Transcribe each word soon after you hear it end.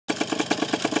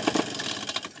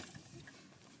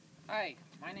Hi,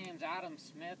 my name's Adam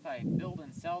Smith. I build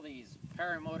and sell these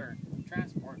Paramotor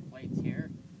transport plates here,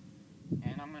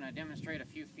 and I'm going to demonstrate a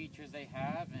few features they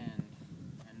have and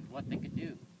what they could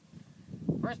do.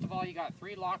 First of all, you got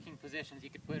 3 locking positions you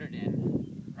could put it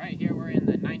in. Right here we're in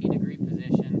the 90-degree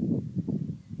position.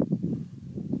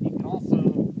 You can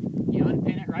also, you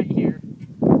unpin it right here,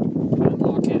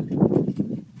 unlock it.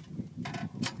 You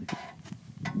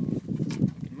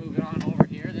can move it on over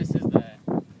here. This is the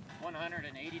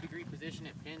 180-degree position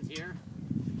it pins here.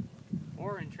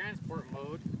 Or in transport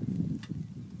mode,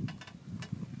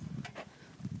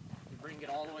 you bring it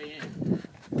all the way in.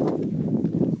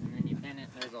 And then you pin it,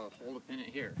 there's a hole to pin it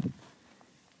here.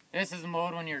 This is the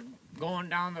mode when you're going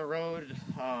down the road,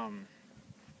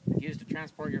 used to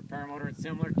transport your paramotor. It's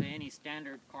similar to any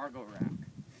standard cargo rack.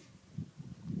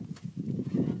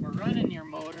 For running your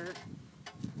motor,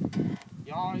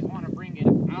 you always want to bring it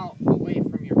out away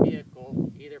from your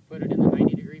vehicle. Either put it in the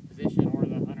 90-degree position or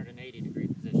the 180-degree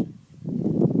position.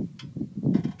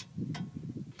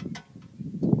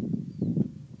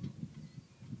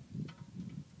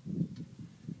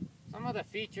 Some of the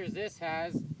features this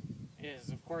has is,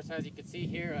 of course, as you can see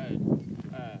here,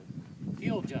 a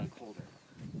fuel jug holder.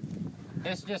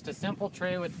 This is just a simple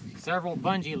tray with several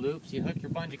bungee loops you hook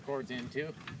your bungee cords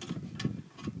into.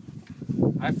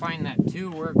 I find that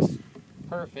 2 works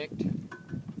perfect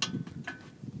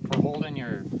for holding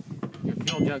your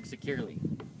fuel jug securely.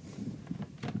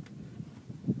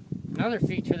 Another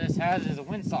feature this has is a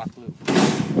windsock loop.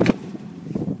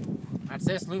 That's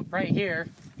this loop right here.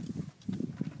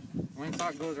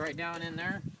 Windsock goes right down in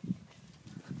there.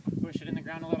 Push it in the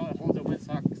ground a little, it holds the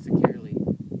windsock securely.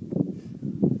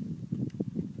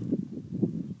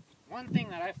 One thing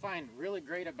that I find really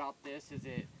great about this is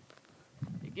it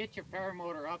gets your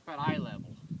paramotor up at eye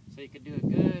level. So you could do a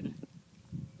good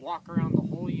walk around the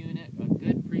whole unit, a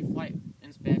good pre-flight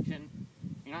inspection.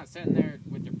 You're not sitting there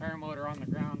with your paramotor on the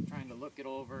ground trying to look it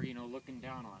over, you know, looking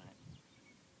down on it.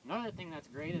 Another thing that's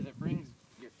great is it brings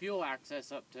your fuel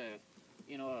access up to,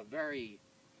 you know, a very,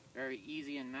 very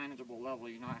easy and manageable level.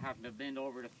 You're not having to bend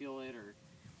over to fuel it or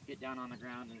get down on the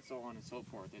ground and so on and so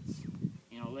forth. It's,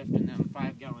 you know, lifting them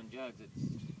 5-gallon jugs,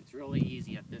 it's really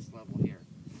easy at this level here.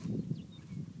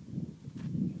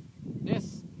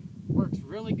 This works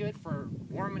really good for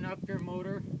warming up your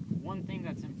motor. One thing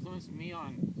that's influenced me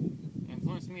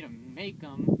to make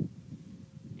them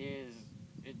is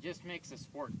it just makes the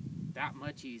sport that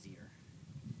much easier.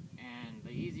 And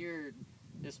the easier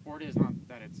this sport is, not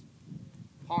that it's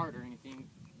hard or anything,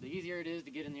 the easier it is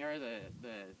to get in the air, the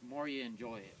more you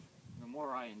enjoy it, the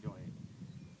more I enjoy it.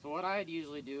 So what I'd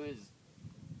usually do is,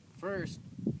 first,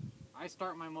 I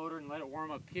start my motor and let it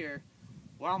warm up here.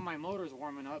 While my motor's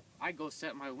warming up, I go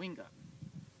set my wing up.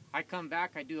 I come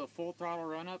back, I do a full throttle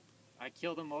run up, I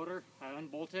kill the motor, I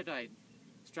unbolt it, I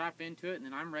strap into it, and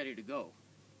then I'm ready to go.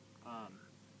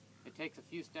 It takes a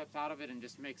few steps out of it and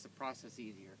just makes the process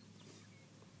easier.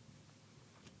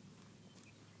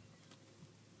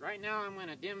 Right now I'm going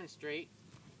to demonstrate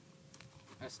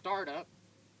a startup,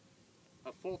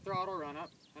 a full throttle run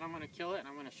up, and I'm going to kill it, and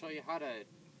I'm going to show you how to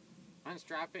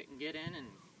unstrap it and get in and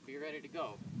be ready to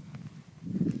go.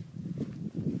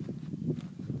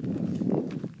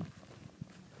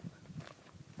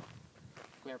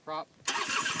 Clear prop. This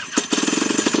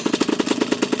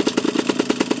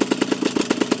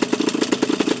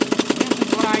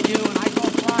is what I do when I go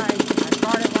fly. I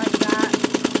start it like that,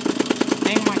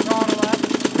 hang my throttle up,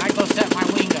 and I go set my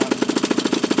wing up.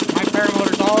 My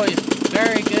paramotor's always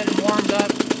very good and warmed up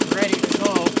and ready to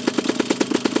go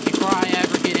before I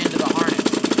ever get into the harness.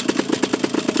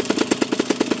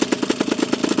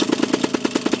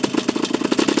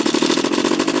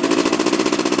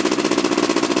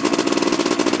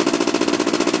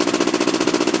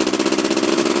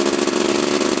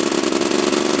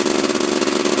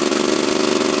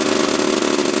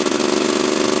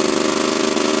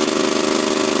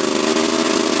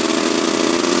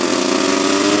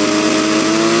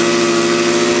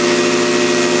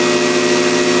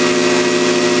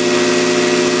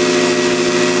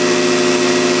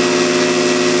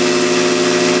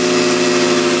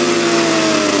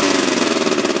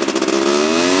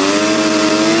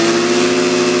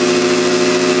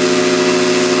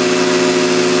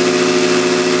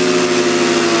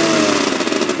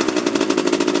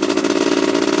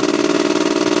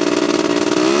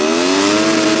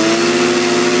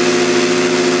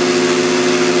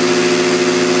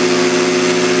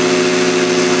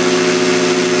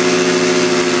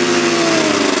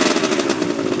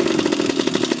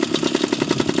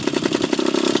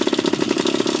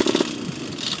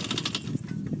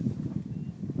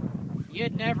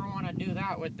 you'd never want to do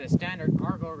that with the standard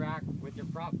cargo rack with your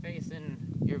prop facing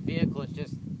your vehicle. It's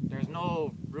just, there's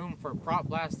no room for prop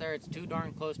blast there. It's too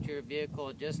darn close to your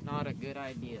vehicle. Just not a good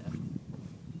idea.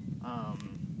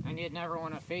 And you'd never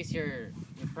want to face in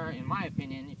my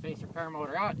opinion, you face your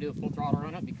paramotor out, do a full throttle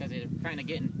run up, because it's kind of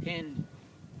getting pinned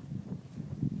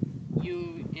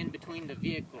you in between the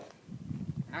vehicle.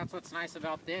 And that's what's nice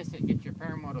about this. It gets your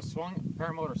paramotor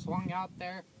swung out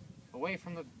there away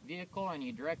from the vehicle, and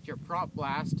you direct your prop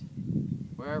blast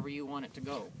wherever you want it to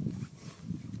go.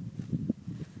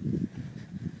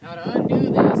 Now to undo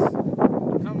this,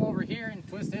 you come over here and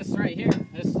twist this right here.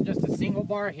 This is just a single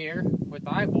bar here with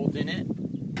the eye bolt in it.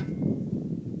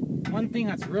 One thing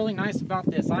that's really nice about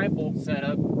this eye bolt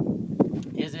setup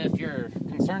is if you're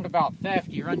concerned about theft,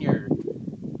 you run your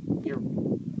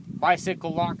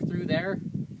bicycle lock through there,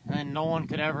 and no one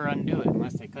could ever undo it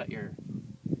unless they cut your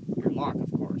lock,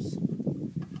 of course.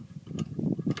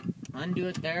 Undo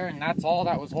it there, and that's all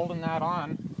that was holding that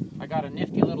on. I got a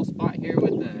nifty little spot here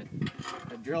with the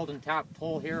drilled and tapped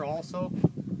hole here also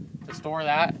to store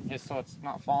that, just so it's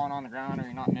not falling on the ground or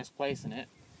you're not misplacing it.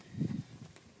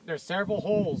 There's several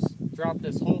holes throughout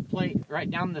this whole plate right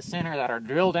down the center that are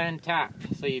drilled and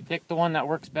tapped. So you pick the one that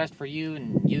works best for you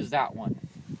and use that one.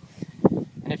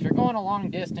 And if you're going a long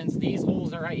distance, these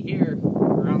holes are right here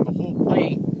around the whole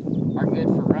plate are good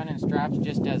for running straps,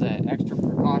 just as an extra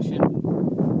precaution.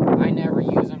 I never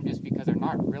use them just because they're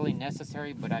not really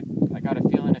necessary, but I got a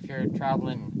feeling if you're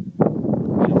traveling,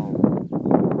 you know,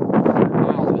 100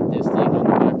 miles with this thing on the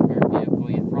back of your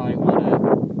vehicle, you'd probably want to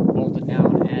bolt it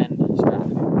down and strap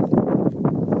it.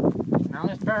 Now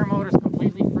this paramotor is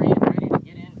completely free and ready to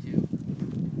get into.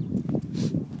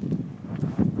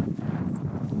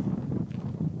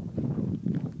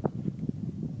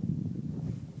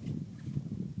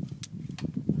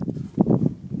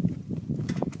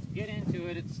 To get into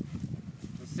it, it's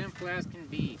as simple as can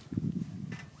be.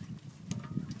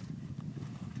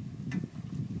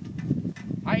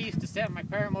 I used to set my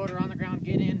paramotor on the ground,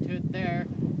 get into it there,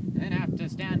 and then have to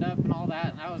stand up and all that,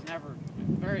 and that was never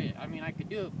I could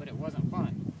do it, but it wasn't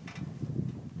fun.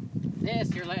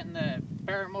 This, you're letting the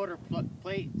paramotor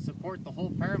plate support the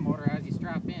whole paramotor as you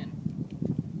strap in.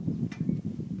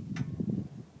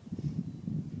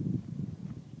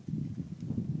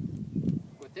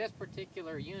 With this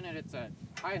particular unit, it's a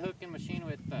high hooking machine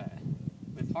with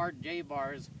hard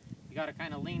J-bars. You got to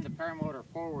kind of lean the paramotor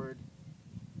forward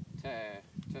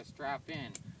to strap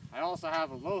in. I also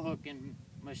have a low hooking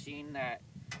machine that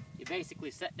you basically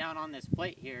set down on this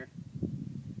plate here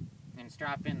and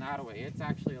strap in that way. It's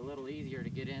actually a little easier to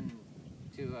get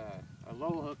into a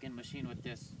low hooking machine with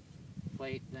this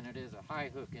plate than it is a high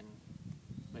hooking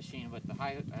machine. But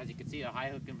as you can see, a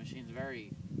high hooking machine is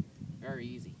very, very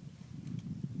easy.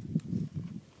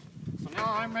 So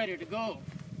now I'm ready to go.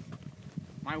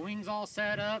 My wing's all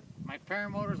set up, my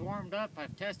paramotor's warmed up,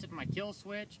 I've tested my kill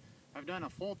switch, I've done a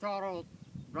full throttle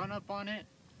run up on it.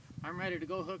 I'm ready to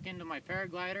go hook into my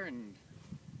paraglider and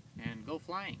go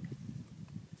flying.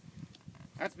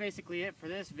 That's basically it for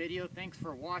this video. Thanks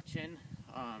for watching.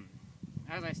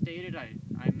 As I stated, I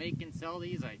make and sell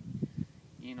these. I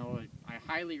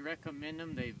highly recommend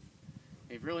them.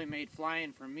 They've really made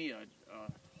flying for me a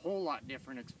whole lot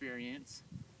different experience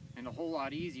and a whole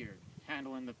lot easier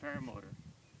handling the paramotor.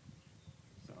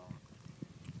 So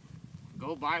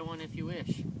go buy one if you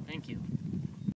wish. Thank you.